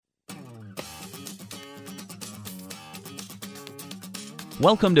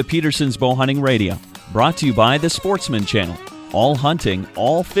Welcome to Peterson's Bowhunting Radio, brought to you by the Sportsman Channel. All hunting,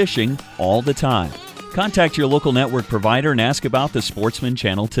 all fishing, all the time. Contact your local network provider and ask about the Sportsman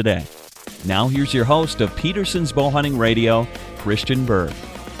Channel today. Now here's your host of Peterson's Bowhunting Radio, Christian Berg.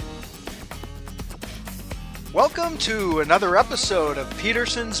 Welcome to another episode of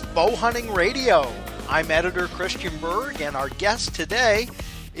Peterson's Bowhunting Radio. I'm editor Christian Berg, and our guest today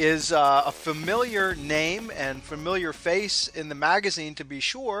is a familiar name and familiar face in the magazine, to be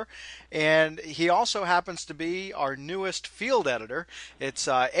sure, and he also happens to be our newest field editor. It's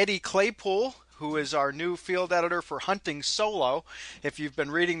Eddie Claypool, who is our new field editor for Hunting Solo. If you've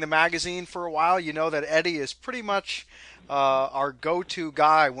been reading the magazine for a while, you know that Eddie is pretty much our go-to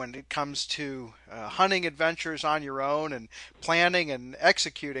guy when it comes to hunting adventures on your own and planning and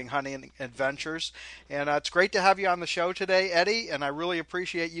executing hunting adventures. And it's great to have you on the show today, Eddie, and I really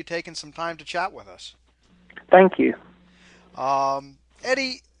appreciate you taking some time to chat with us. Thank you.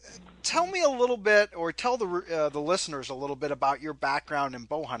 Eddie, tell me a little bit, or tell the listeners a little bit about your background in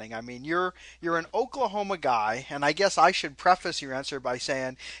bow hunting. I mean, you're an Oklahoma guy, and I guess I should preface your answer by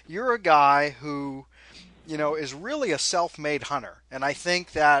saying you're a guy who, you know, is really a self-made hunter. And I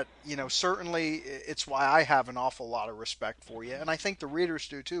think that, you know, certainly it's why I have an awful lot of respect for you. And I think the readers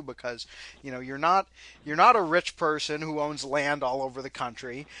do too, because, you know, you're not a rich person who owns land all over the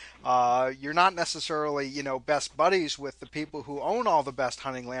country. You're not necessarily, you know, best buddies with the people who own all the best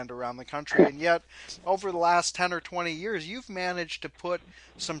hunting land around the country. And yet, over the last 10 or 20 years, you've managed to put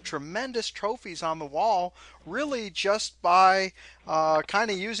some tremendous trophies on the wall, really just by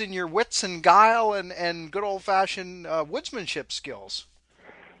kind of using your wits and guile and good old-fashioned woodsmanship skills.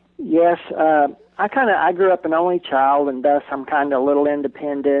 Yes, I grew up an only child, and thus I'm kind of a little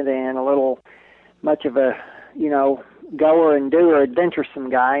independent and a little much of a, you know, goer and doer,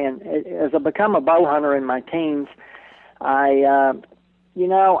 adventuresome guy. And as I become a bow hunter in my teens, I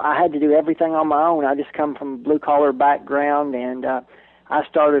had to do everything on my own. I just come from a blue-collar background, and I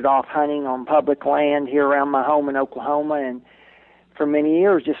started off hunting on public land here around my home in Oklahoma, and for many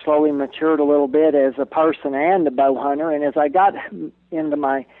years just slowly matured a little bit as a person and a bow hunter. And as I got into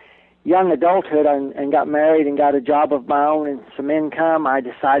my young adulthood and got married and got a job of my own and some income, I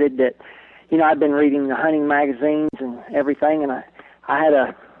decided that, you know, I'd been reading the hunting magazines and everything, and I had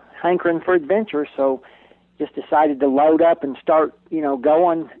a hankering for adventure, so just decided to load up and start, you know,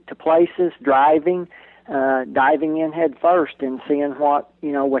 going to places, diving in head first and seeing what,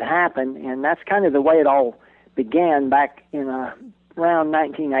 you know, would happen. And that's kind of the way it all began back in around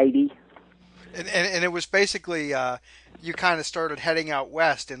 1980. And it was basically you kind of started heading out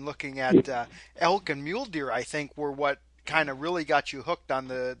west and looking at elk and mule deer, I think, were what kind of really got you hooked on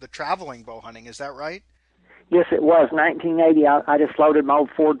the traveling bow hunting. Is that right? Yes, it was. 1980, I just loaded my old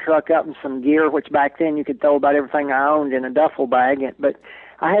Ford truck up and some gear, which back then you could throw about everything I owned in a duffel bag. But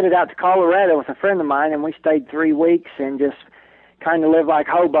I headed out to Colorado with a friend of mine, and we stayed 3 weeks and just kind of lived like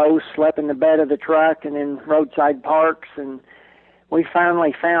hobos, slept in the bed of the truck and in roadside parks. And we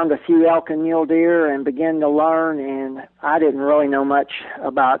finally found a few elk and mule deer and began to learn, and I didn't really know much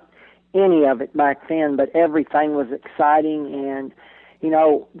about any of it back then, but everything was exciting. And, you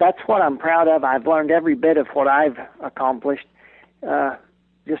know, that's what I'm proud of. I've learned every bit of what I've accomplished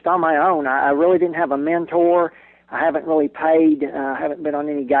just on my own. I really didn't have a mentor. I haven't really paid. I haven't been on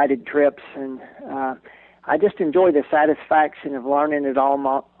any guided trips, and I just enjoy the satisfaction of learning it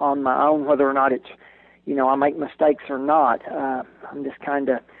all on my own, whether or not it's, you know, I make mistakes or not. I'm just kind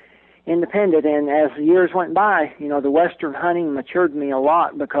of independent. And as the years went by, you know, the Western hunting matured me a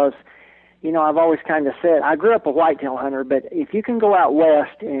lot because, you know, I've always kind of said, I grew up a whitetail hunter, but if you can go out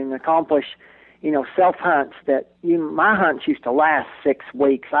west and accomplish, you know, self-hunts my hunts used to last 6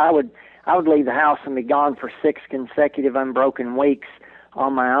 weeks. I would leave the house and be gone for 6 consecutive unbroken weeks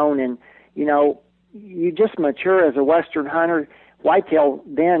on my own. And, you know, you just mature as a Western hunter. Whitetail,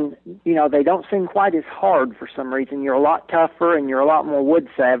 then, you know, they don't seem quite as hard for some reason. You're a lot tougher and you're a lot more wood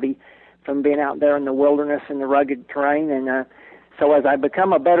savvy from being out there in the wilderness and the rugged terrain. And so as I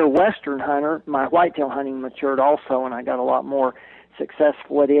become a better Western hunter, my whitetail hunting matured also, and I got a lot more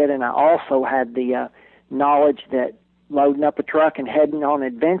successful at it. And I also had the knowledge that loading up a truck and heading on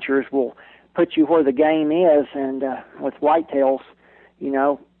adventures will put you where the game is. And with whitetails, you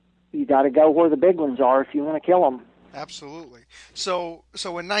know, you got to go where the big ones are if you want to kill them. Absolutely. So in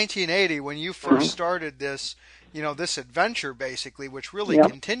 1980, when you first started this, you know, this adventure basically, which really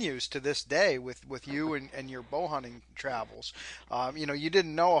continues to this day with you and your bow hunting travels, you know, you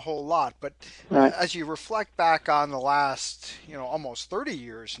didn't know a whole lot, but as you reflect back on the last, you know, almost 30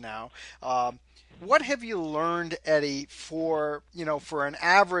 years now, What have you learned, Eddie, for an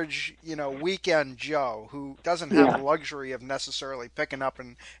average, weekend Joe who doesn't have the Yeah, luxury of necessarily picking up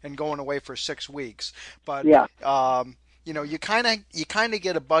and going away for 6 weeks, but yeah, you kind of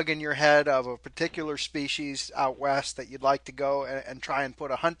get a bug in your head of a particular species out west that you'd like to go and try and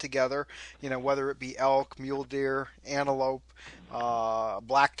put a hunt together, whether it be elk, mule deer, antelope,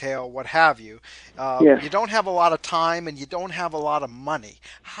 blacktail, what have you. yes, You don't have a lot of time and you don't have a lot of money.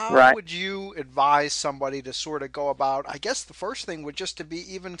 How right. would you advise somebody to sort of go about? I guess the first thing would just to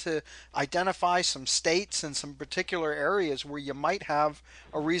be even to identify some states and some particular areas where you might have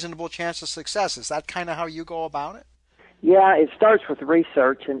a reasonable chance of success. Is that kind of how you go about it? Yeah, it starts with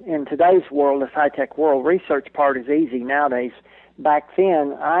research, and in today's world, this high-tech world, research part is easy nowadays. Back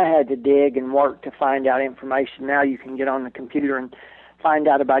then, I had to dig and work to find out information. Now you can get on the computer and find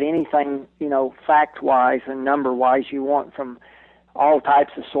out about anything, fact-wise and number-wise you want from all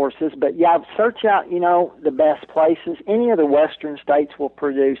types of sources. But yeah, search out, the best places. Any of the western states will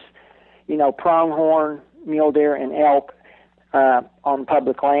produce, pronghorn, mule deer, and elk on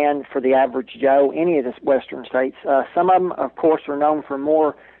public land for the average Joe, any of the western states. Some of them, of course, are known for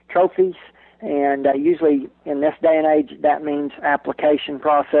more trophies, and usually in this day and age, that means application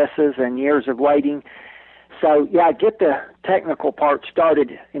processes and years of waiting. So, yeah, get the technical part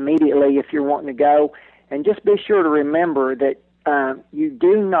started immediately if you're wanting to go, and just be sure to remember that you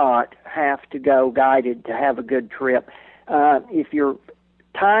do not have to go guided to have a good trip. If your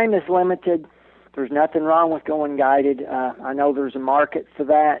time is limited, there's nothing wrong with going guided. I know there's a market for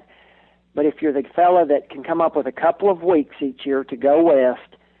that. But if you're the fella that can come up with a couple of weeks each year to go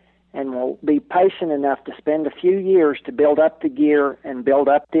west and will be patient enough to spend a few years to build up the gear and build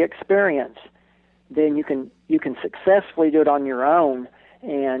up the experience, then you can successfully do it on your own.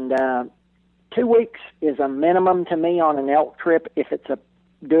 And 2 weeks is a minimum to me on an elk trip if it's a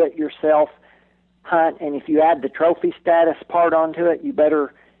do-it-yourself hunt. And if you add the trophy status part onto it, you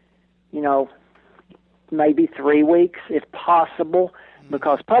better, maybe 3 weeks if possible,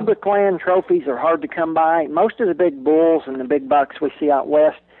 because public land trophies are hard to come by. Most of the big bulls and the big bucks we see out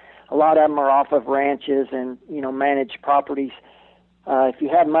west, a lot of them are off of ranches and managed properties. If you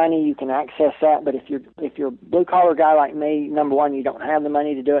have money, you can access that. But if you're a blue collar guy like me, number one, you don't have the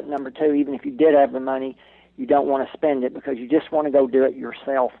money to do it. Number two, even if you did have the money, you don't want to spend it because you just want to go do it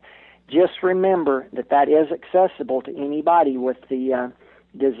yourself. Just remember that is accessible to anybody with the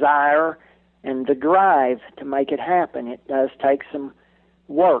desire and the drive to make it happen. It does take some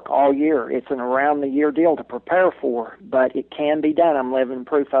work all year. It's an around-the-year deal to prepare for, but it can be done. I'm living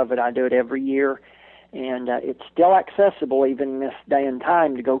proof of it. I do it every year, and it's still accessible even in this day and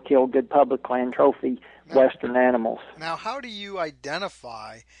time to go kill good public land trophy western animals. Now, how do you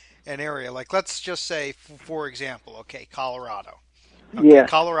identify an area? Like, let's just say, for example, Colorado. Okay, Yes.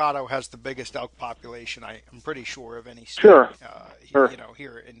 Colorado has the biggest elk population, I'm pretty sure, of any state, Sure. Sure.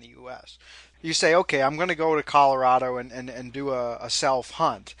 here in the U.S. You say, okay, I'm going to go to Colorado and do a self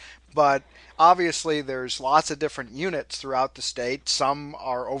hunt, but obviously there's lots of different units throughout the state. Some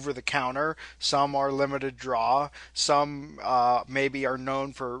are over the counter, some are limited draw, some maybe are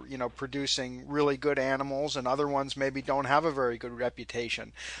known for producing really good animals, and other ones maybe don't have a very good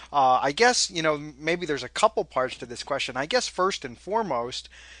reputation. I guess maybe there's a couple parts to this question. I guess first and foremost,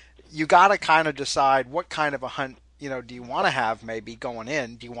 you got to kind of decide what kind of a hunt do you want to have maybe going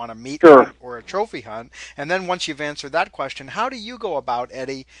in? Do you want a meat Sure. hunt or a trophy hunt? And then once you've answered that question, how do you go about,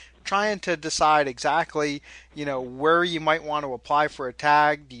 Eddie, trying to decide exactly, where you might want to apply for a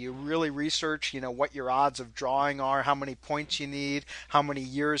tag? Do you really research, what your odds of drawing are, how many points you need, how many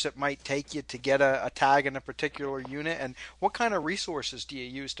years it might take you to get a tag in a particular unit, and what kind of resources do you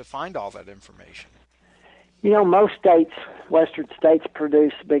use to find all that information? Most states, western states,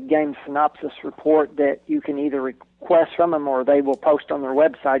 produce a big game synopsis report that you can either request from them or they will post on their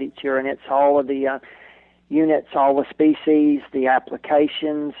website each year, and it's all of the units, all the species, the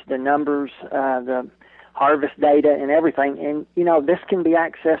applications, the numbers, the harvest data, and everything. And, this can be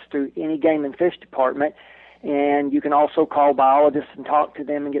accessed through any game and fish department, and you can also call biologists and talk to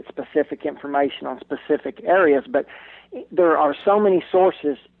them and get specific information on specific areas. But there are so many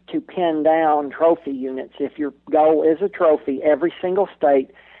sources to pin down trophy units. If your goal is a trophy, every single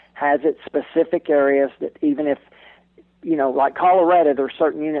state has its specific areas that even if, like Colorado, there are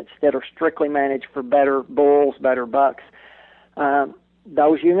certain units that are strictly managed for better bulls, better bucks.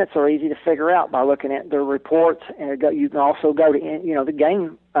 Those units are easy to figure out by looking at their reports. And you can also go to, the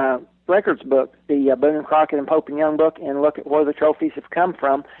game records book, the Boone and Crockett and Pope and Young book, and look at where the trophies have come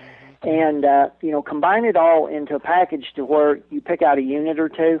from. And, combine it all into a package to where you pick out a unit or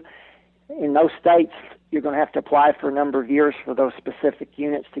two. in those states, you're going to have to apply for a number of years for those specific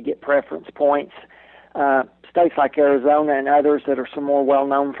units to get preference points. States like Arizona and others that are some more well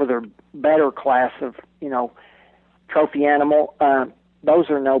known for their better class of, trophy animal, those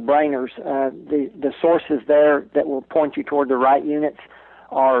are no-brainers. The sources there that will point you toward the right units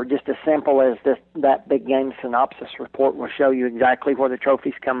are just as simple as that big game synopsis report will show you exactly where the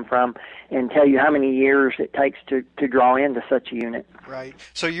trophies come from and tell you how many years it takes to draw into such a unit. Right.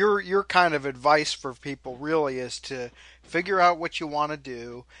 So your kind of advice for people really is to figure out what you want to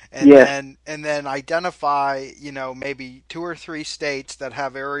do, and yes. then identify, maybe 2 or 3 states that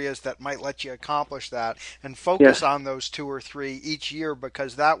have areas that might let you accomplish that, and focus yes. on those 2 or 3 each year,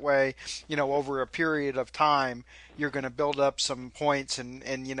 because that way, over a period of time, you're going to build up some points and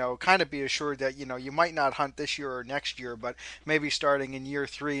kind of be assured that, you might not hunt this year or next year, but maybe starting in year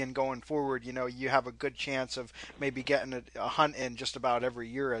 3 and going forward, you have a good chance of maybe getting a hunt in just about every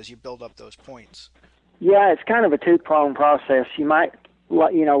year as you build up those points. Yeah, it's kind of a two-pronged process. You might,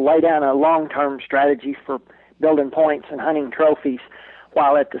 lay down a long-term strategy for building points and hunting trophies,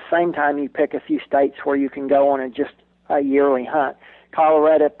 while at the same time you pick a few states where you can go on just a yearly hunt.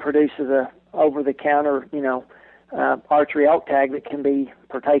 Colorado produces a over-the-counter, archery elk tag that can be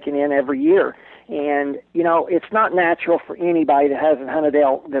partaken in every year. And, it's not natural for anybody that hasn't hunted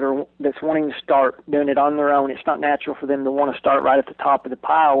elk that's wanting to start doing it on their own. It's not natural for them to want to start right at the top of the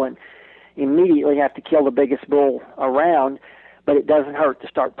pile and immediately have to kill the biggest bull around, but it doesn't hurt to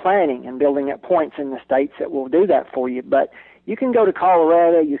start planning and building up points in the states that will do that for you. But you can go to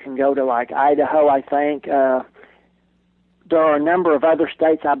Colorado, you can go to like Idaho, I think. There are a number of other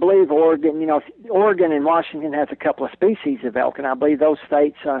states. I believe Oregon, Oregon and Washington has a couple of species of elk, and I believe those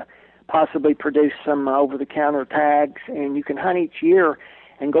states possibly produce some over-the-counter tags, and you can hunt each year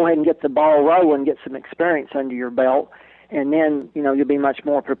and go ahead and get the ball rolling, get some experience under your belt. And then, you'll be much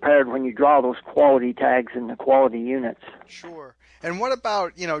more prepared when you draw those quality tags and the quality units. Sure. And what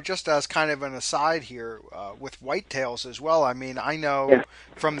about, just as kind of an aside here, with whitetails as well? I mean, I know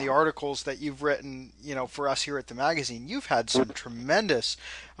from the articles that you've written, for us here at the magazine, you've had some tremendous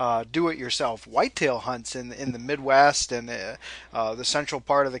do-it-yourself whitetail hunts in the Midwest and the central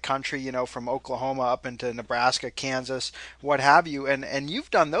part of the country, from Oklahoma up into Nebraska, Kansas, what have you. And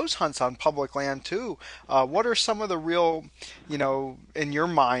you've done those hunts on public land too. What are some of the real, in your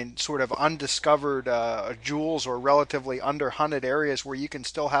mind, sort of undiscovered jewels or relatively underhunted areas where you can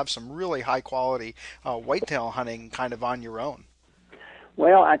still have some really high quality whitetail hunting kind of on your own?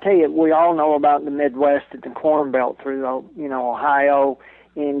 Well, I tell you, we all know about the Midwest and the Corn Belt through, Ohio,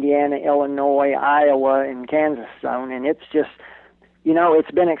 Indiana, Illinois, Iowa, and Kansas zone, and it's just,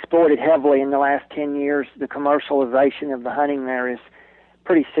 it's been exploited heavily in the last 10 years. The commercialization of the hunting there is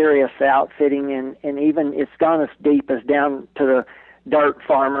pretty serious. The outfitting, and even it's gone as deep as down to the dirt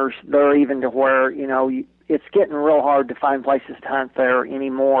farmers there, even to where, it's getting real hard to find places to hunt there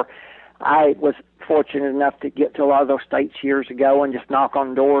anymore. I was fortunate enough to get to a lot of those states years ago and just knock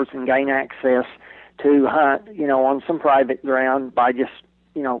on doors and gain access to hunt, on some private ground by just,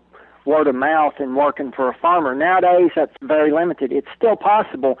 word of mouth and working for a farmer. Nowadays, that's very limited. It's still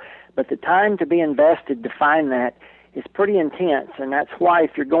possible, but the time to be invested to find that is pretty intense, and that's why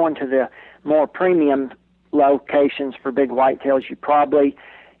if you're going to the more premium locations for big whitetails, you probably,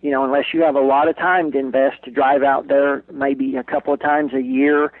 unless you have a lot of time to invest, to drive out there maybe a couple of times a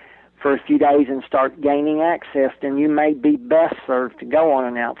year for a few days and start gaining access, then you may be best served to go on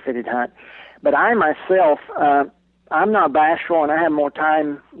an outfitted hunt. But I myself, I'm not bashful, and I have more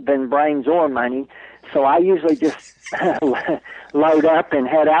time than brains or money, so I usually just load up and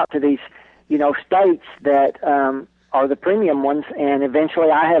head out to these, states that are the premium ones, and eventually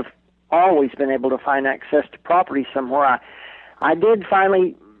I have always been able to find access to property somewhere. I did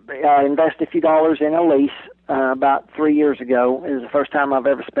finally invest a few dollars in a lease about 3 years ago. It was the first time I've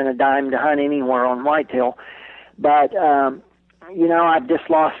ever spent a dime to hunt anywhere on whitetail. But, I've just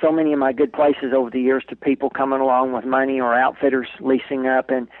lost so many of my good places over the years to people coming along with money or outfitters leasing up.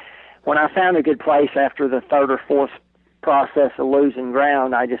 And when I found a good place after the third or fourth process of losing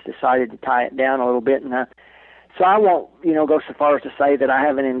ground, I just decided to tie it down a little bit. And so I won't, go so far as to say that I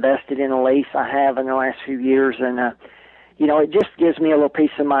haven't invested in a lease. I have in the last few years. And, it just gives me a little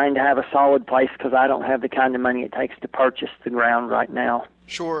peace of mind to have a solid place because I don't have the kind of money it takes to purchase the ground right now.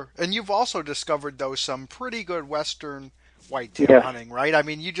 Sure. And you've also discovered, though, some pretty good Western whitetail hunting, right? I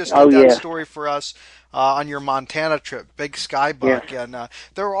mean, you just did that story for us on your Montana trip, Big Sky Buck. And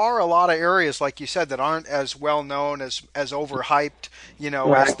there are a lot of areas, like you said, that aren't as well known, as overhyped,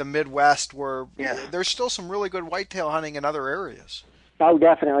 as the Midwest, where there's still some really good whitetail hunting in other areas. Oh,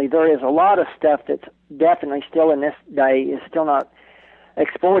 definitely. There is a lot of stuff that's definitely still in this day is still not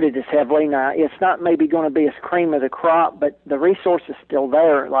exploited as heavily. Now, it's not maybe going to be as cream of the crop, but the resource is still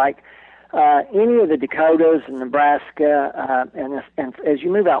there. Like any of the Dakotas and Nebraska, and as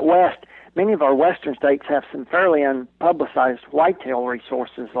you move out west, many of our western states have some fairly unpublicized whitetail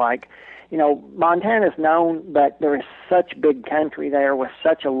resources. Like, Montana's known, but there is such big country there with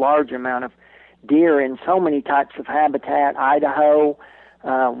such a large amount of deer in so many types of habitat. Idaho,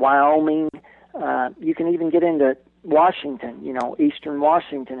 Wyoming, you can even get into Washington, eastern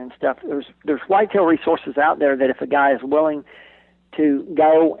Washington and stuff. There's whitetail resources out there that if a guy is willing to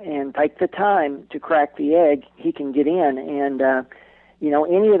go and take the time to crack the egg, he can get in. And,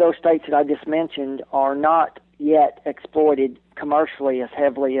 any of those states that I just mentioned are not yet exploited commercially as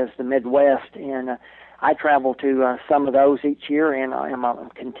heavily as the Midwest. And I travel to some of those each year, and I'm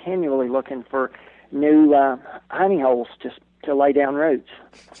continually looking for new honey holes just to lay down roots.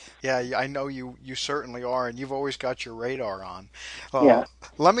 Yeah, I know you certainly are, and you've always got your radar on. Yeah.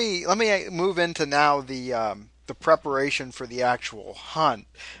 Let me move into now the preparation for the actual hunt.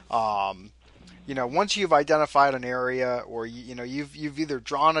 Once you've identified an area, or you've either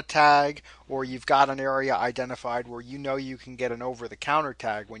drawn a tag or you've got an area identified where you can get an over-the-counter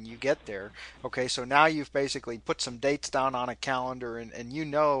tag when you get there. Okay, so now you've basically put some dates down on a calendar, and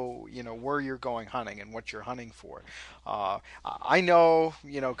where you're going hunting and what you're hunting for. I know,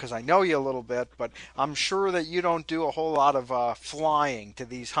 because I know you a little bit, but I'm sure that you don't do a whole lot of flying to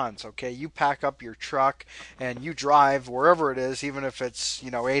these hunts. Okay, you pack up your truck and you drive wherever it is, even if it's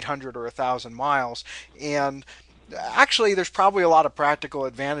 800 or 1,000 miles. And actually, there's probably a lot of practical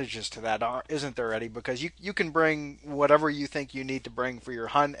advantages to that, isn't there, Eddie? Because you can bring whatever you think you need to bring for your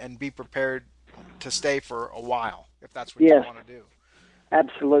hunt and be prepared to stay for a while, if that's what you want to do.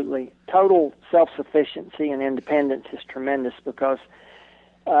 Absolutely. Total self-sufficiency and independence is tremendous, because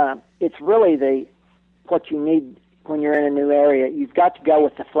it's really what you need when you're in a new area. You've got to go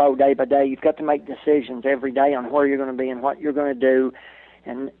with the flow day by day. You've got to make decisions every day on where you're going to be and what you're going to do.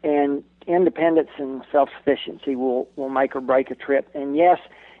 And independence and self-sufficiency will make or break a trip. And yes,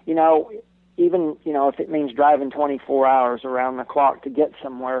 even if it means driving 24 hours around the clock to get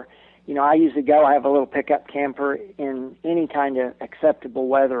somewhere, I usually go. I have a little pickup camper in any kind of acceptable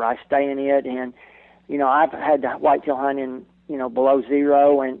weather. I stay in it, and I've had to whitetail hunt in below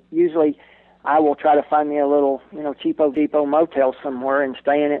zero, and usually I will try to find me a little cheapo depot motel somewhere and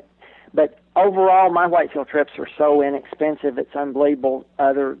stay in it. But overall, my whitetail trips are so inexpensive, it's unbelievable,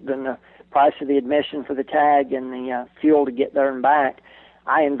 other than the price of the admission for the tag and the fuel to get there and back.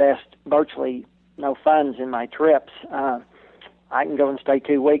 I invest virtually no funds in my trips. I can go and stay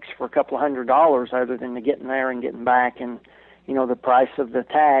 2 weeks for a couple of $100 other than the getting there and getting back and, the price of the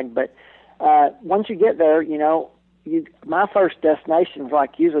tag. But once you get there, my first destination is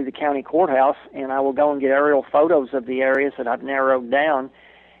like usually the county courthouse, and I will go and get aerial photos of the areas that I've narrowed down.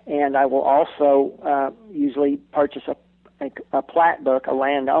 And I will also usually purchase a plat book, a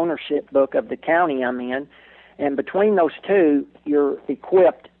land ownership book of the county I'm in. And between those two, you're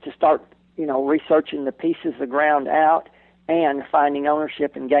equipped to start, researching the pieces of ground out and finding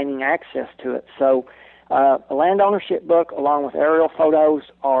ownership and gaining access to it. So a land ownership book along with aerial photos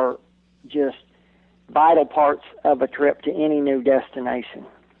are just vital parts of a trip to any new destination.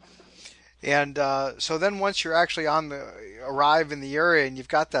 And so then once you're actually arrive in the area and you've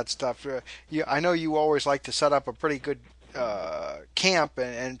got that stuff, I know you always like to set up a pretty good camp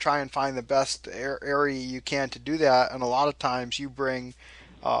and try and find the best area you can to do that. And a lot of times you bring,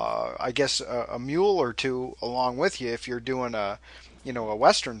 I guess, a mule or two along with you if you're doing a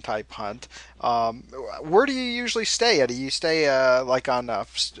Western type hunt. Where do you usually stay, Eddie? You stay like on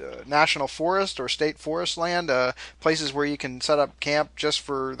national forest or state forest land, places where you can set up camp just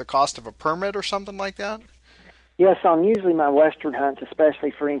for the cost of a permit or something like that? Yes, on usually my Western hunts,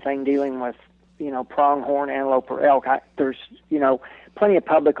 especially for anything dealing with, pronghorn, antelope, or elk, there's, plenty of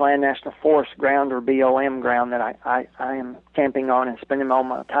public land, national forest ground or BLM ground that I am camping on and spending all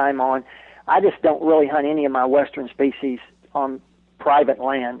my time on. I just don't really hunt any of my Western species on private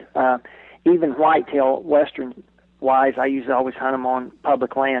land. Even whitetail, Western-wise, I usually always hunt them on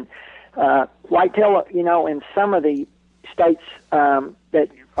public land. Whitetail, in some of the states that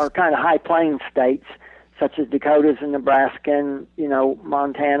are kind of high plains states, such as Dakotas and Nebraska and,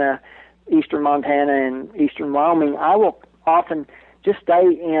 Montana, eastern Montana and eastern Wyoming, I will often just stay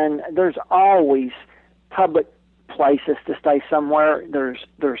in, there's always public places to stay somewhere. There's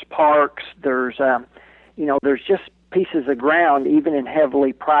parks, there's just pieces of ground, even in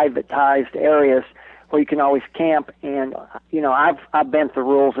heavily privatized areas where you can always camp. And, I've bent the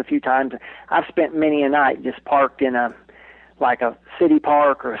rules a few times. I've spent many a night just parked in a city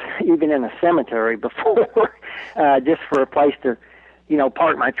park or even in a cemetery before, just for a place to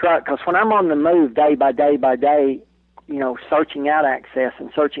park my truck. Because when I'm on the move day by day by day, searching out access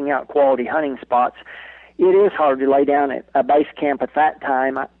and searching out quality hunting spots, it is hard to lay down at a base camp at that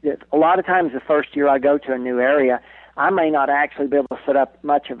time. A lot of times the first year I go to a new area, I may not actually be able to set up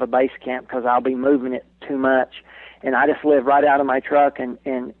much of a base camp because I'll be moving it too much. And I just live right out of my truck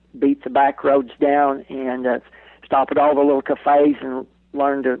and beat the back roads down and stop at all the little cafes and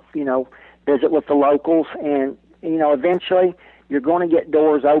learn to, visit with the locals. And, eventually you're going to get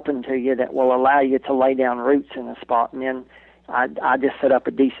doors open to you that will allow you to lay down roots in a spot. And then I just set up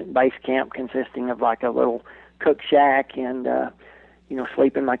a decent base camp consisting of like a little cook shack and,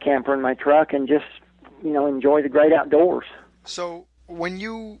 sleep in my camper in my truck and just, enjoy the great outdoors. So when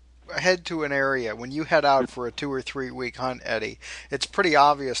you head to an area, when you head out for a 2 or 3 week hunt, Eddie, it's pretty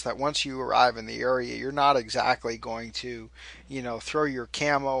obvious that once you arrive in the area, you're not exactly going to, throw your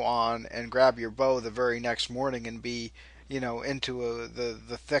camo on and grab your bow the very next morning and be, into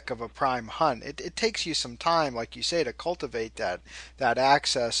the thick of a prime hunt. It takes you some time, like you say, to cultivate that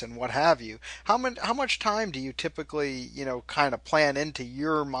access and what have you. How much time do you typically, kind of plan into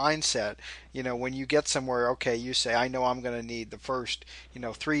your mindset, when you get somewhere? Okay, you say, I know I'm going to need the first,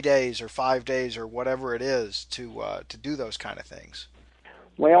 3 days or 5 days or whatever it is to do those kind of things.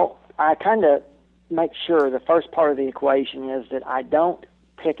 Well, I kind of make sure the first part of the equation is that I don't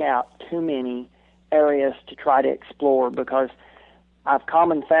pick out too many areas to try to explore, because I've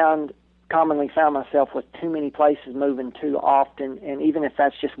commonly found myself with too many places moving too often, and even if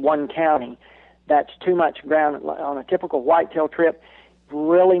that's just one county, that's too much ground. On a typical whitetail trip,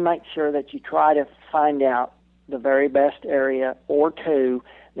 really make sure that you try to find out the very best area or two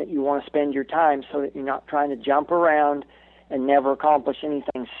that you want to spend your time, so that you're not trying to jump around and never accomplish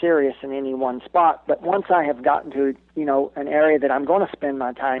anything serious in any one spot. But once I have gotten to, an area that I'm going to spend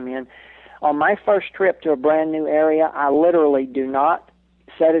my time in, on my first trip to a brand new area, I literally do not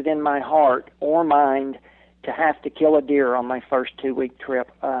set it in my heart or mind to have to kill a deer on my first 2-week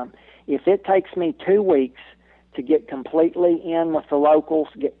trip. If it takes me 2 weeks to get completely in with the locals,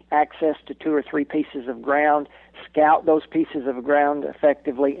 get access to 2 or 3 pieces of ground, scout those pieces of ground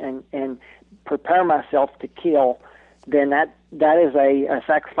effectively, and prepare myself to kill, then that is a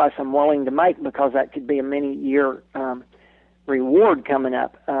sacrifice I'm willing to make, because that could be a many-year reward coming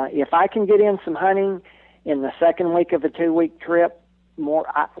up. If I can get in some hunting in the second week of a 2-week trip,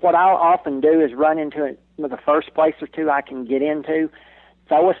 what I'll often do is run into it with the first place or two I can get into,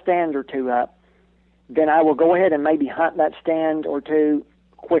 throw a stand or two up, then I will go ahead and maybe hunt that stand or two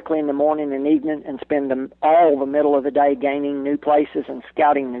quickly in the morning and evening and spend all the middle of the day gaining new places and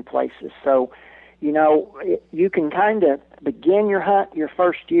scouting new places. So, you can kind of begin your hunt your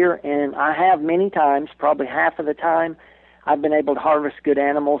first year, and I have many times, probably half of the time, I've been able to harvest good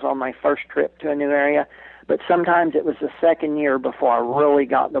animals on my first trip to a new area, but sometimes it was the second year before I really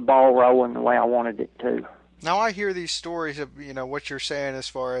got the ball rolling the way I wanted it to. Now I hear these stories of, what you're saying as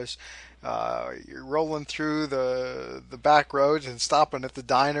far as you're rolling through the back roads and stopping at the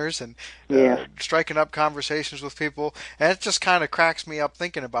diners and striking up conversations with people, and it just kind of cracks me up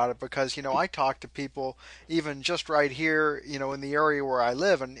thinking about it, because I talk to people even just right here, in the area where I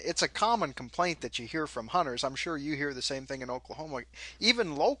live, and it's a common complaint that you hear from hunters. I'm sure you hear the same thing in Oklahoma.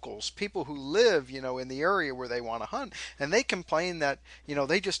 Even locals, people who live in the area where they want to hunt, and they complain that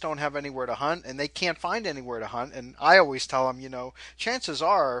they just don't have anywhere to hunt and they can't find anywhere to hunt. And I always tell them, chances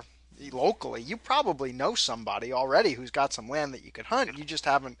are, locally, you probably know somebody already who's got some land that you could hunt. You just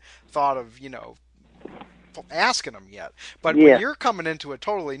haven't thought of, asking them yet. But when you're coming into a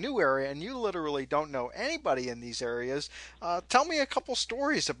totally new area and you literally don't know anybody in these areas, tell me a couple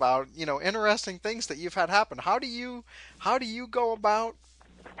stories about, interesting things that you've had happen. How do you go about,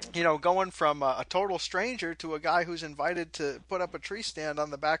 going from a total stranger to a guy who's invited to put up a tree stand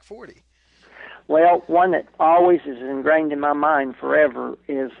on the back 40? Well, one that always is ingrained in my mind forever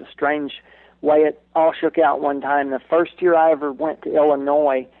is a strange way it all shook out one time. The first year I ever went to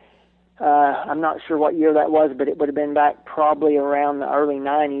Illinois, I'm not sure what year that was, but it would have been back probably around the early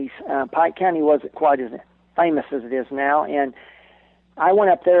 90s. Pike County wasn't quite as famous as it is now, and I went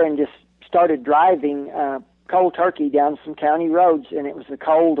up there and just started driving cold turkey down some county roads, and it was the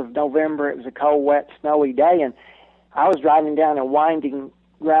cold of November. It was a cold, wet, snowy day, and I was driving down a winding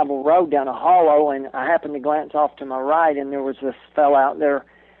gravel road down a hollow, and I happened to glance off to my right, and there was this fellow out there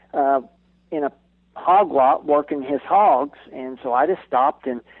in a hog lot working his hogs, and so I just stopped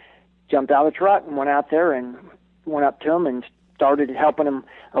and jumped out of the truck and went out there and went up to him and started helping him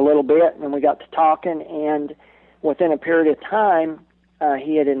a little bit, and we got to talking, and within a period of time,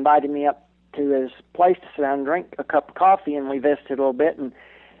 he had invited me up to his place to sit down and drink a cup of coffee, and we visited a little bit, and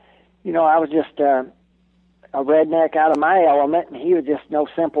I was just a redneck out of my element, and he was just no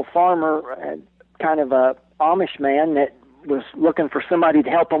simple farmer, kind of a Amish man that was looking for somebody to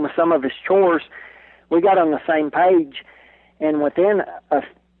help him with some of his chores. We got on the same page, and within a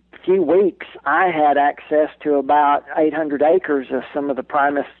few weeks, I had access to about 800 acres of some of the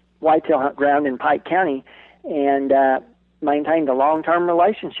primest whitetail hunt ground in Pike County, and maintained a long-term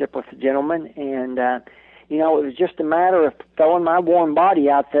relationship with the gentleman. And it was just a matter of throwing my warm body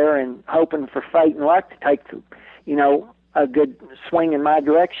out there and hoping for fate and luck to take, a good swing in my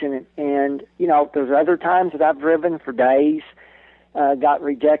direction. And there's other times that I've driven for days, got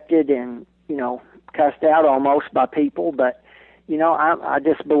rejected and, cussed out almost by people. But, I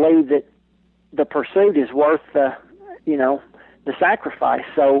just believe that the pursuit is worth the sacrifice.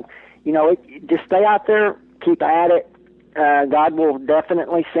 So, just stay out there, keep at it. God will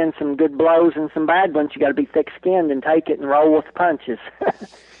definitely send some good blows and some bad ones. You got to be thick-skinned and take it and roll with the punches.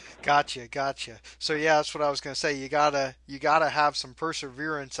 Gotcha. So yeah, that's what I was going to say. You gotta have some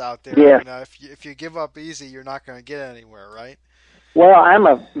perseverance out there. Yeah. If you give up easy, you're not going to get anywhere, right? Well, I'm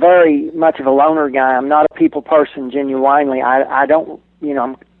a very much of a loner guy. I'm not a people person genuinely. I don't,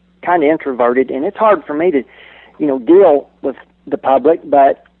 I'm kind of introverted, and it's hard for me to, deal with the public.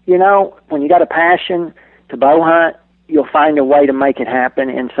 But when you got a passion to bow hunt, you'll find a way to make it happen.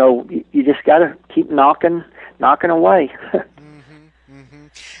 And so you just got to keep knocking away.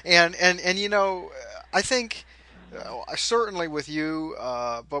 And I think certainly with you,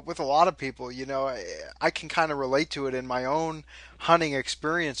 but with a lot of people, I can kind of relate to it in my own hunting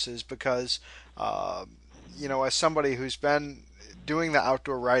experiences because, as somebody who's been doing the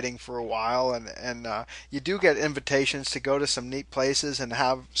outdoor writing for a while, and you do get invitations to go to some neat places and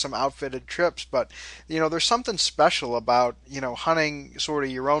have some outfitted trips, but there's something special about hunting sort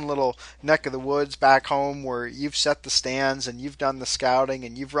of your own little neck of the woods back home where you've set the stands and you've done the scouting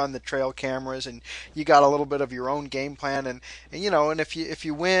and you've run the trail cameras and you got a little bit of your own game plan, and if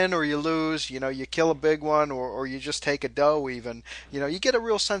you win or you lose, you kill a big one or you just take a doe even, you get a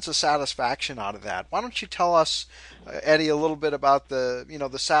real sense of satisfaction out of that. Why don't you tell us, Eddie, a little bit about the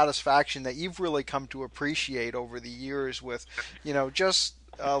the satisfaction that you've really come to appreciate over the years with just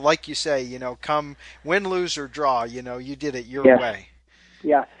like you say, come win, lose or draw, you did it your way.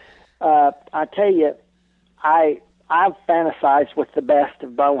 Yeah. I tell you, I've fantasized with the best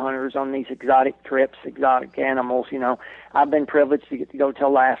of bow hunters on these exotic trips, exotic animals. I've been privileged to get to go to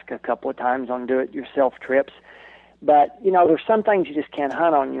Alaska a couple of times on do-it-yourself trips. But, there's some things you just can't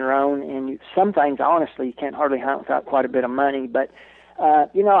hunt on your own, and some things, honestly, you can't hardly hunt without quite a bit of money. But,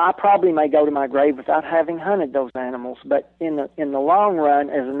 I probably may go to my grave without having hunted those animals. But in the long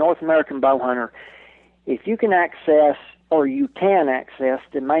run, as a North American bow hunter, if you can access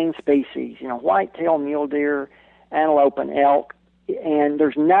the main species, whitetail, mule deer, antelope, and elk, and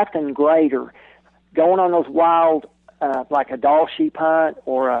there's nothing greater, going on those wild, like a Dall sheep hunt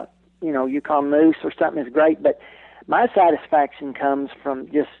or a, Yukon moose or something is great, but my satisfaction comes from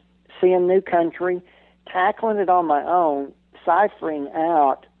just seeing new country, tackling it on my own, ciphering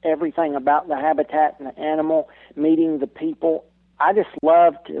out everything about the habitat and the animal, meeting the people. I just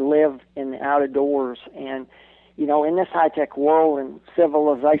love to live in the outdoors. And, in this high-tech world and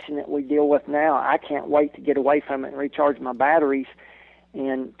civilization that we deal with now, I can't wait to get away from it and recharge my batteries.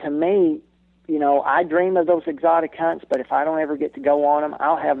 And to me, I dream of those exotic hunts, but if I don't ever get to go on them,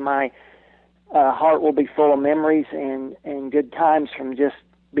 I'll have my heart will be full of memories and good times from just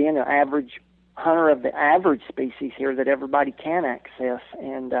being an average hunter of the average species here that everybody can access.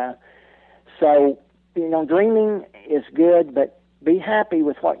 And so, dreaming is good, but be happy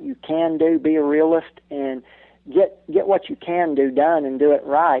with what you can do, be a realist, and get what you can do done and do it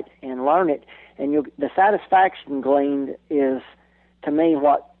right and learn it. And the satisfaction gleaned is, to me,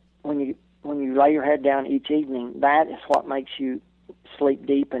 what when you lay your head down each evening, that is what makes you sleep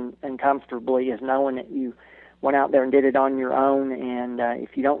deep and comfortably, is knowing that you went out there and did it on your own. And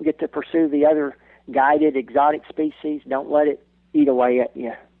if you don't get to pursue the other guided exotic species, don't let it eat away at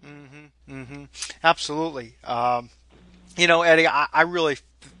you. Absolutely. Eddie, I really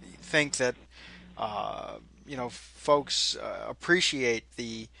think that folks appreciate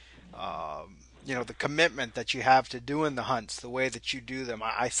the the commitment that you have to doing the hunts the way that you do them.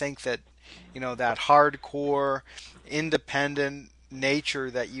 I think that that hardcore, independent nature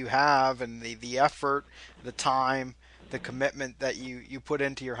that you have and the effort, the time, the commitment that you put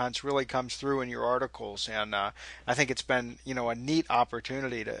into your hunts really comes through in your articles. And I think it's been a neat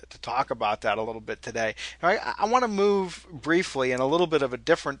opportunity to talk about that a little bit today. I want to move briefly in a little bit of a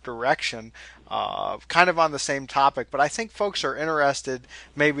different direction, kind of on the same topic, but I think folks are interested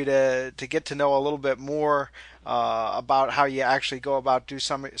maybe to get to know a little bit more about how you actually go about do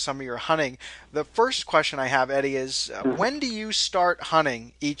some of your hunting. The first question I have, Eddie, is when do you start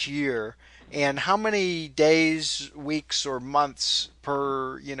hunting each year, and how many days, weeks, or months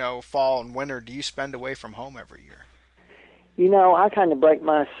per fall and winter do you spend away from home every year? I kind of break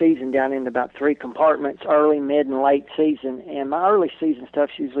my season down into about three compartments: early, mid, and late season. And my early season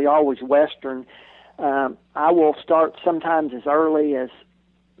stuff's usually always western. I will start sometimes as early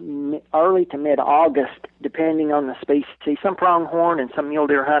to mid-August, depending on the species. Some pronghorn and some mule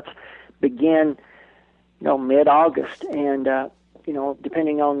deer hunts begin, mid-August, and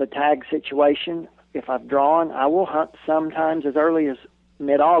depending on the tag situation, if I've drawn, I will hunt sometimes as early as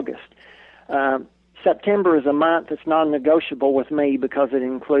mid-August. September is a month that's non-negotiable with me because it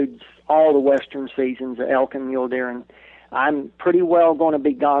includes all the western seasons, the elk and mule deer, and I'm pretty well going to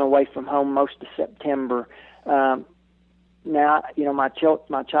be gone away from home most of September. Now, my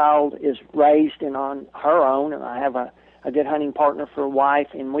child is raised and on her own, and I have a good hunting partner for a wife,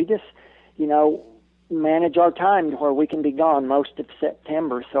 and we just, manage our time to where we can be gone most of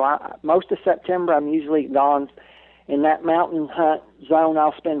September. So most of September, I'm usually gone. In that mountain hunt zone,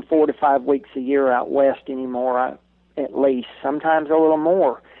 I'll spend 4 to 5 weeks a year out west anymore, at least, sometimes a little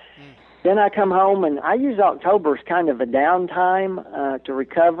more. Then I come home, and I use October as kind of a downtime to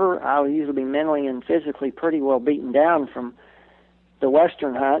recover. I'll usually be mentally and physically pretty well beaten down from the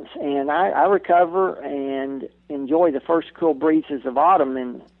western hunts, and I recover and enjoy the first cool breezes of autumn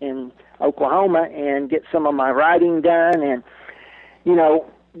in Oklahoma and get some of my riding done and,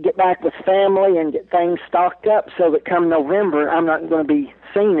 get back with family and get things stocked up so that come November I'm not going to be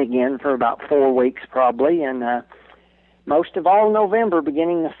seen again for about 4 weeks probably. And most of all November,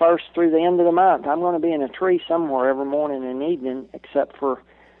 beginning the 1st through the end of the month, I'm going to be in a tree somewhere every morning and evening except for,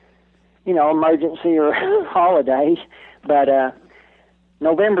 emergency or holidays. But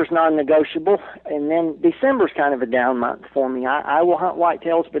November's non-negotiable, and then December's kind of a down month for me. I will hunt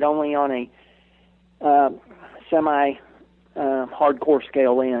whitetails, but only on a hardcore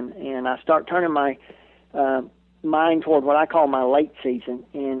scale in, and I start turning my mind toward what I call my late season.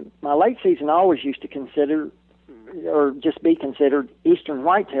 And my late season I always used to consider, or just be considered, eastern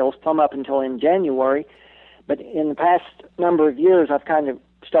whitetails plumb up until in January. But in the past number of years, I've kind of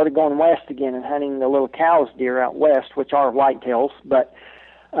started going west again and hunting the little cows deer out west, which are whitetails. But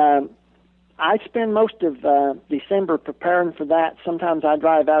I spend most of December preparing for that. Sometimes I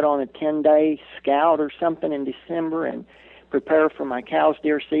drive out on a 10-day scout or something in December and prepare for my cows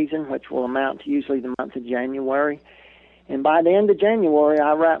deer season, which will amount to usually the month of January. And by the end of January,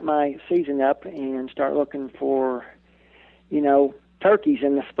 I wrap my season up and start looking for, turkeys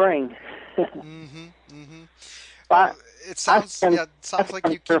in the spring. Well, it sounds like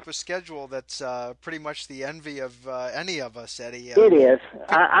you keep a schedule that's pretty much the envy of any of us, Eddie. It is.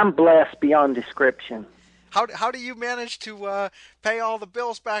 I'm blessed beyond description. How do you manage to pay all the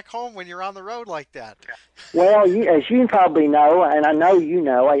bills back home when you're on the road like that? Well, as you probably know, and I know you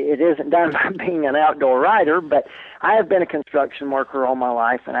know, it isn't done by being an outdoor writer, but I have been a construction worker all my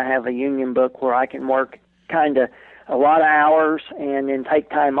life, and I have a union book where I can work kind of a lot of hours and then take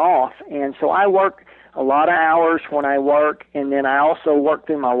time off. And so I work a lot of hours when I work, and then I also work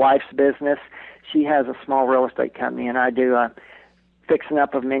through my wife's business. She has a small real estate company, and I do fixing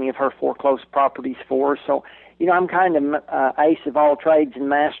up of many of her foreclosed properties for her. So, I'm kind of ace of all trades and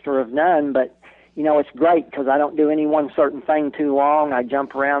master of none, but, it's great because I don't do any one certain thing too long. I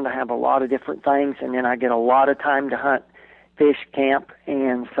jump around. I have a lot of different things, and then I get a lot of time to hunt, fish, camp,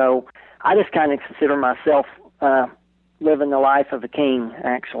 and so I just kind of consider myself living the life of a king,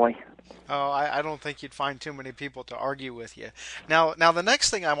 actually. Oh, I don't think you'd find too many people to argue with you. Now the next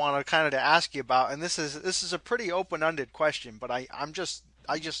thing I want to kind of to ask you about, and this is a pretty open-ended question, but I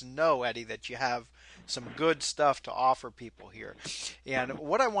just know, Eddie, that you have some good stuff to offer people here. And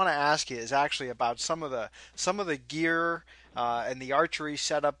what I want to ask you is actually about some of the gear and the archery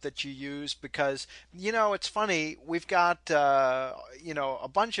setup that you use, because it's funny, we've got a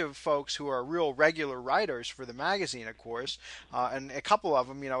bunch of folks who are real regular writers for the magazine, of course, and a couple of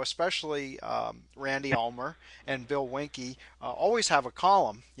them, especially Randy Ulmer and Bill Winke, always have a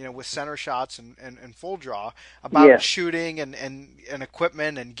column, with center shots and full draw about shooting and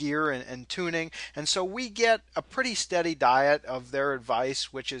equipment and gear and tuning, and so we get a pretty steady diet of their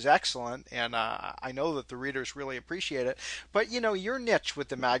advice, which is excellent, and I know that the readers really appreciate it. But, your niche with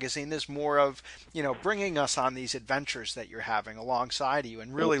the magazine is more of, bringing us on these adventures that you're having alongside of you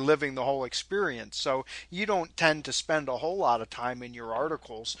and really living the whole experience. So you don't tend to spend a whole lot of time in your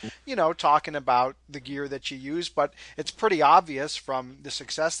articles, talking about the gear that you use, but it's pretty obvious from the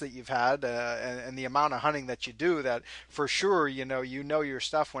success that you've had and the amount of hunting that you do that for sure, you know your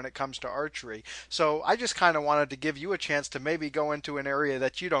stuff when it comes to archery. So I just kind of wanted to give you a chance to maybe go into an area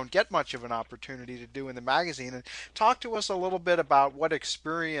that you don't get much of an opportunity to do in the magazine and talk to us a little bit about what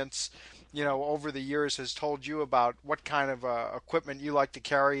experience over the years has told you about what kind of equipment you like to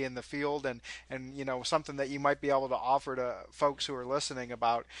carry in the field and something that you might be able to offer to folks who are listening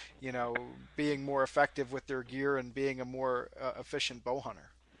about, being more effective with their gear and being a more efficient bow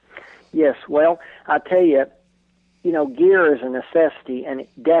hunter. Yes, well, I tell you, gear is a necessity, and it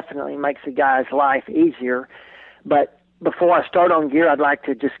definitely makes a guy's life easier. But before I start on gear, I'd like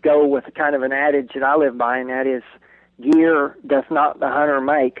to just go with a kind of an adage that I live by, and that is, gear does not the hunter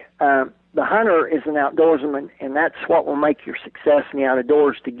make. The hunter is an outdoorsman, and that's what will make your success in the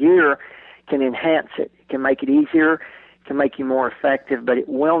outdoors. The gear can enhance it. It can make it easier, it can make you more effective, but it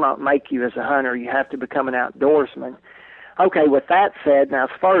will not make you as a hunter. You have to become an outdoorsman. Okay, with that said, now as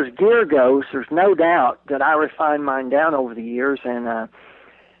far as gear goes, there's no doubt that I refined mine down over the years, and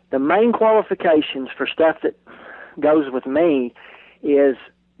the main qualifications for stuff that goes with me is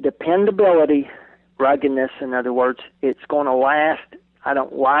dependability, ruggedness. In other words, it's going to last. I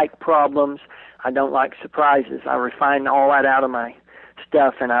don't like problems. I don't like surprises. I refine all that out of my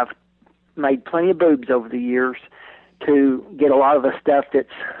stuff, and I've made plenty of boobs over the years to get a lot of the stuff that's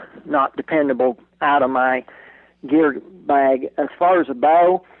not dependable out of my gear bag. As far as a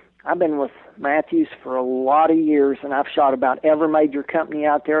bow, I've been with Mathews for a lot of years, and I've shot about every major company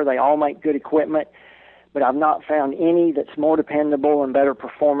out there. They all make good equipment, but I've not found any that's more dependable and better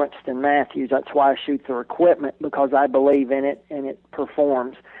performance than Mathews. That's why I shoot their equipment, because I believe in it and it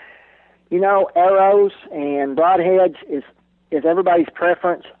performs. Arrows and broadheads is everybody's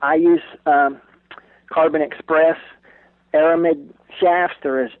preference. I use Carbon Express Aramid shafts.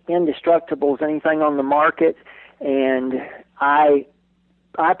 They're as indestructible as anything on the market, and I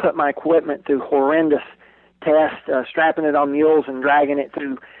put my equipment through horrendous tests, strapping it on mules and dragging it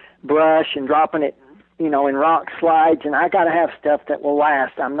through brush and dropping it in rock slides, and I got to have stuff that will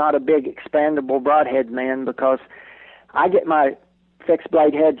last. I'm not a big expandable broadhead man because I get my fixed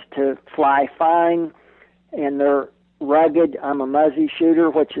blade heads to fly fine, and they're rugged. I'm a Muzzy shooter,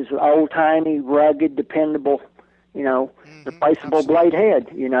 which is old-timey, rugged, dependable, replaceable blade head,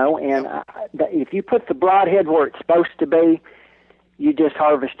 and if you put the broadhead where it's supposed to be, you just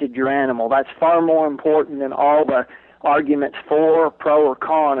harvested your animal. That's far more important than all the arguments for, pro, or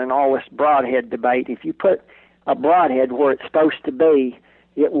con and all this broadhead debate. If you put a broadhead where it's supposed to be,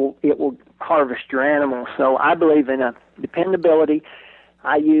 it will harvest your animal. So I believe in a dependability.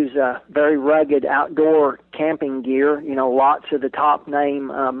 I use very rugged outdoor camping gear, lots of the top name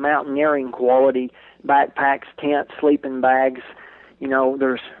mountaineering quality backpacks, tents, sleeping bags.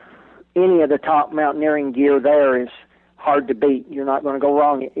 There's any of the top mountaineering gear there is hard to beat. You're not going to go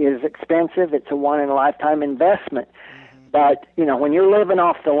wrong. It is expensive. It's a once-in-a-lifetime investment. But, when you're living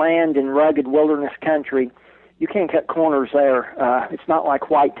off the land in rugged wilderness country, you can't cut corners there. It's not like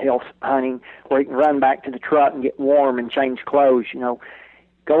whitetail hunting where you can run back to the truck and get warm and change clothes.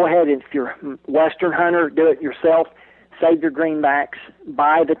 Go ahead, if you're a Western hunter, do it yourself. Save your greenbacks.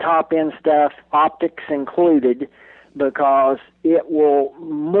 Buy the top-end stuff, optics included, because it will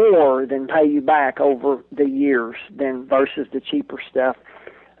more than pay you back over the years than versus the cheaper stuff.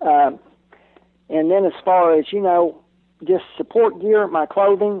 And then as far as, just support gear, my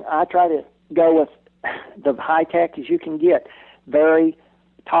clothing, I try to go with the high-tech as you can get. Very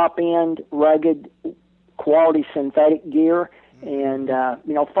top-end, rugged, quality synthetic gear. And,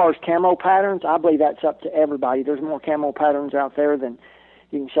 as far as camo patterns, I believe that's up to everybody. There's more camo patterns out there than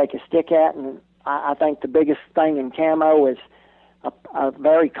you can shake a stick at. And I think the biggest thing in camo is a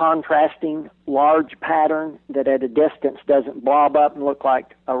very contrasting, large pattern that at a distance doesn't blob up and look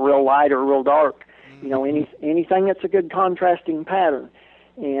like a real light or a real dark. Anything that's a good contrasting pattern.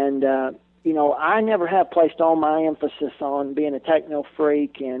 And, I never have placed all my emphasis on being a techno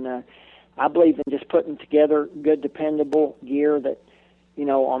freak, and I believe in just putting together good, dependable gear that,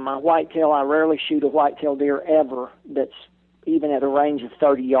 on my whitetail, I rarely shoot a whitetail deer ever that's even at a range of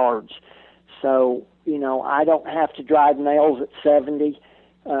 30 yards. So, I don't have to drive nails at 70.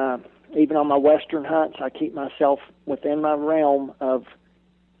 Even on my Western hunts, I keep myself within my realm of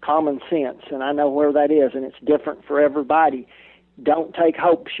common sense, and I know where that is, and it's different for everybody. Don't take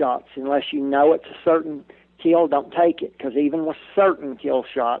hope shots unless you know it's a certain kill. Don't take it, because even with certain kill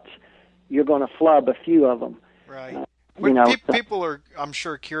shots, you're going to flub a few of them. Right. People are, I'm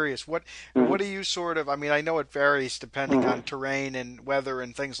sure, curious. What do you sort of? I mean, I know it varies depending on terrain and weather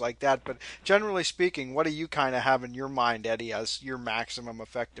and things like that. But generally speaking, what do you kind of have in your mind, Eddie, as your maximum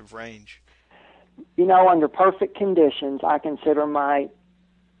effective range? Under perfect conditions, I consider my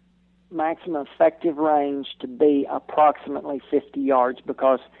maximum effective range to be approximately 50 yards,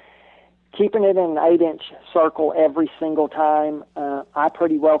 because keeping it in an 8-inch circle every single time, I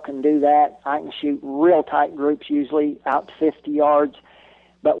pretty well can do that. I can shoot real tight groups, usually out to 50 yards.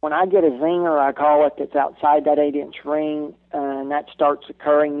 But when I get a zinger, I call it, that's outside that 8-inch ring, and that starts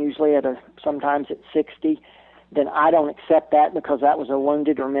occurring usually sometimes at 60, then I don't accept that, because that was a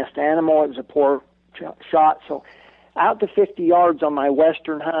wounded or missed animal. It was a poor shot. So out to 50 yards on my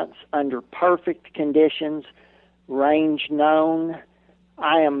western hunts, under perfect conditions, range known,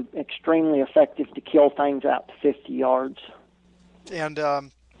 I am extremely effective to kill things out to 50 yards. And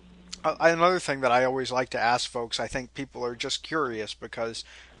another thing that I always like to ask folks, I think people are just curious, because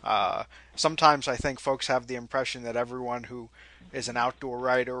sometimes I think folks have the impression that everyone who is an outdoor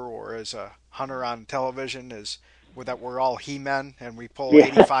writer or is a hunter on television that we're all he-men and we pull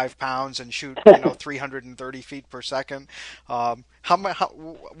 85 pounds and shoot 330 feet per second.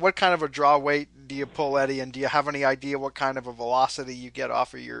 What kind of a draw weight do you pull, Eddie, and do you have any idea what kind of a velocity you get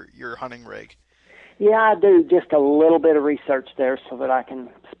off of your hunting rig? Yeah, I do just a little bit of research there so that I can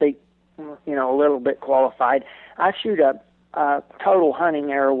speak a little bit qualified. I shoot a total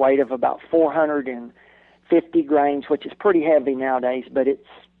hunting arrow weight of about 450 grains, which is pretty heavy nowadays, but it's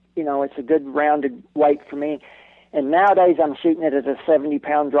a good rounded weight for me. And nowadays I'm shooting it at a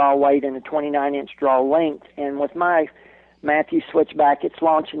 70-pound draw weight and a 29-inch draw length. And with my Matthews switchback, it's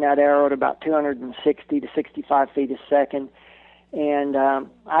launching that arrow at about 260 to 65 feet a second. And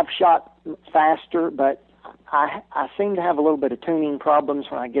I've shot faster, but I seem to have a little bit of tuning problems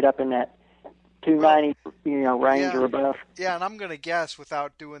when I get up in that 290 range or above. Yeah, and I'm going to guess,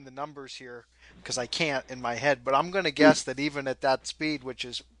 without doing the numbers here, because I can't in my head, but I'm going to guess that even at that speed, which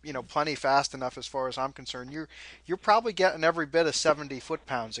is plenty fast enough as far as I'm concerned, you're probably getting every bit of 70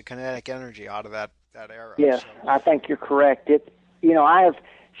 foot-pounds of kinetic energy out of that arrow. Yes, so. I think you're correct. I have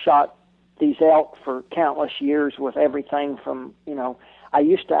shot these elk for countless years with everything from I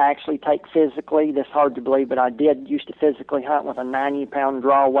used to actually take physically, this is hard to believe, but I used to physically hunt with a 90-pound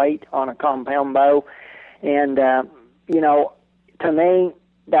draw weight on a compound bow. And, to me,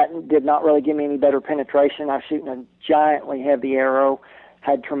 that did not really give me any better penetration. I was shooting a giantly heavy arrow,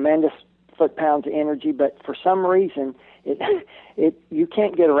 had tremendous foot-pounds of energy, but for some reason, you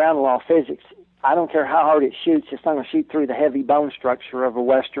can't get around the law of physics. I don't care how hard it shoots, it's not going to shoot through the heavy bone structure of a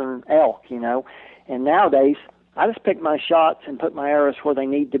western elk, And nowadays, I just pick my shots and put my arrows where they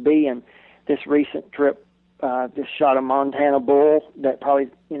need to be. And this recent trip, just shot a Montana bull that probably,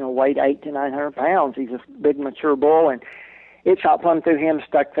 weighed 800 to 900 pounds. He's a big mature bull, and it shot plumb through him,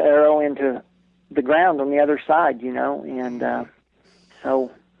 stuck the arrow into the ground on the other side, and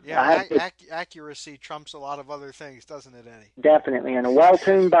so... Yeah, accuracy trumps a lot of other things, doesn't it, Eddie? Definitely, and a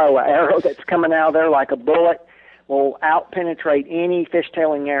well-tuned bow, an arrow that's coming out of there like a bullet will out-penetrate any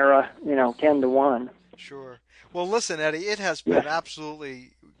fishtailing arrow, 10 to 1. Sure. Well, listen, Eddie, it has been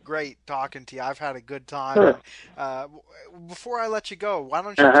absolutely great talking to you. I've had a good time. Sure. Before I let you go, why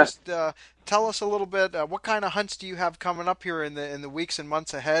don't you just tell us a little bit, what kind of hunts do you have coming up here in the weeks and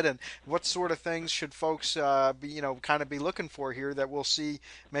months ahead, and what sort of things should folks be looking for here that we'll see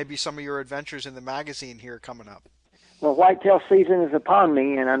maybe some of your adventures in the magazine here coming up? Well, whitetail season is upon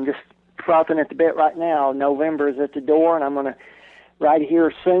me, and I'm just frothing at the bit right now. November is at the door, and I'm going to right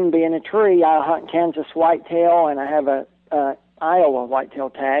here soon be in a tree. I hunt Kansas whitetail, and I have a Iowa whitetail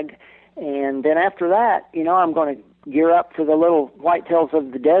tag. And then after that, I'm going to gear up for the little whitetails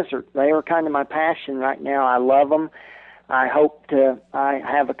of the desert. They are kind of my passion right now. I love them. I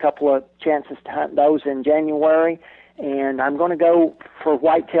have a couple of chances to hunt those in January, and I'm going to go for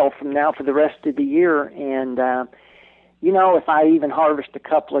whitetail from now for the rest of the year. And, if I even harvest a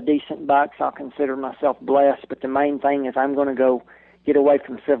couple of decent bucks, I'll consider myself blessed. But the main thing is I'm going to go get away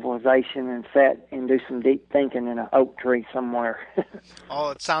from civilization and sit and do some deep thinking in an oak tree somewhere.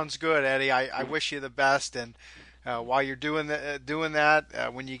 Oh, it sounds good, Eddie. I wish you the best. And while you're doing that,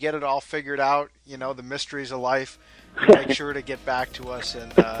 when you get it all figured out, the mysteries of life, make sure to get back to us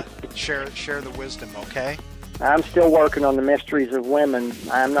and share the wisdom, okay? I'm still working on the mysteries of women.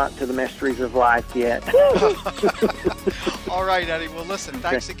 I'm not to the mysteries of life yet. All right, Eddie. Well, listen,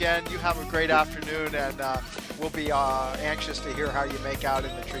 thanks again. You have a great afternoon, and we'll be anxious to hear how you make out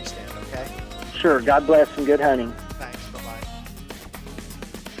in the tree stand, okay? Sure. God bless and good hunting. Thanks. Bye-bye.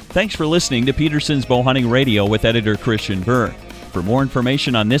 Thanks for listening to Peterson's Bow Hunting Radio with editor Christian Burr. For more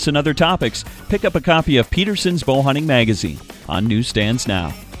information on this and other topics, pick up a copy of Peterson's Bow Hunting Magazine on newsstands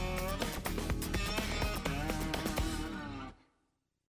now.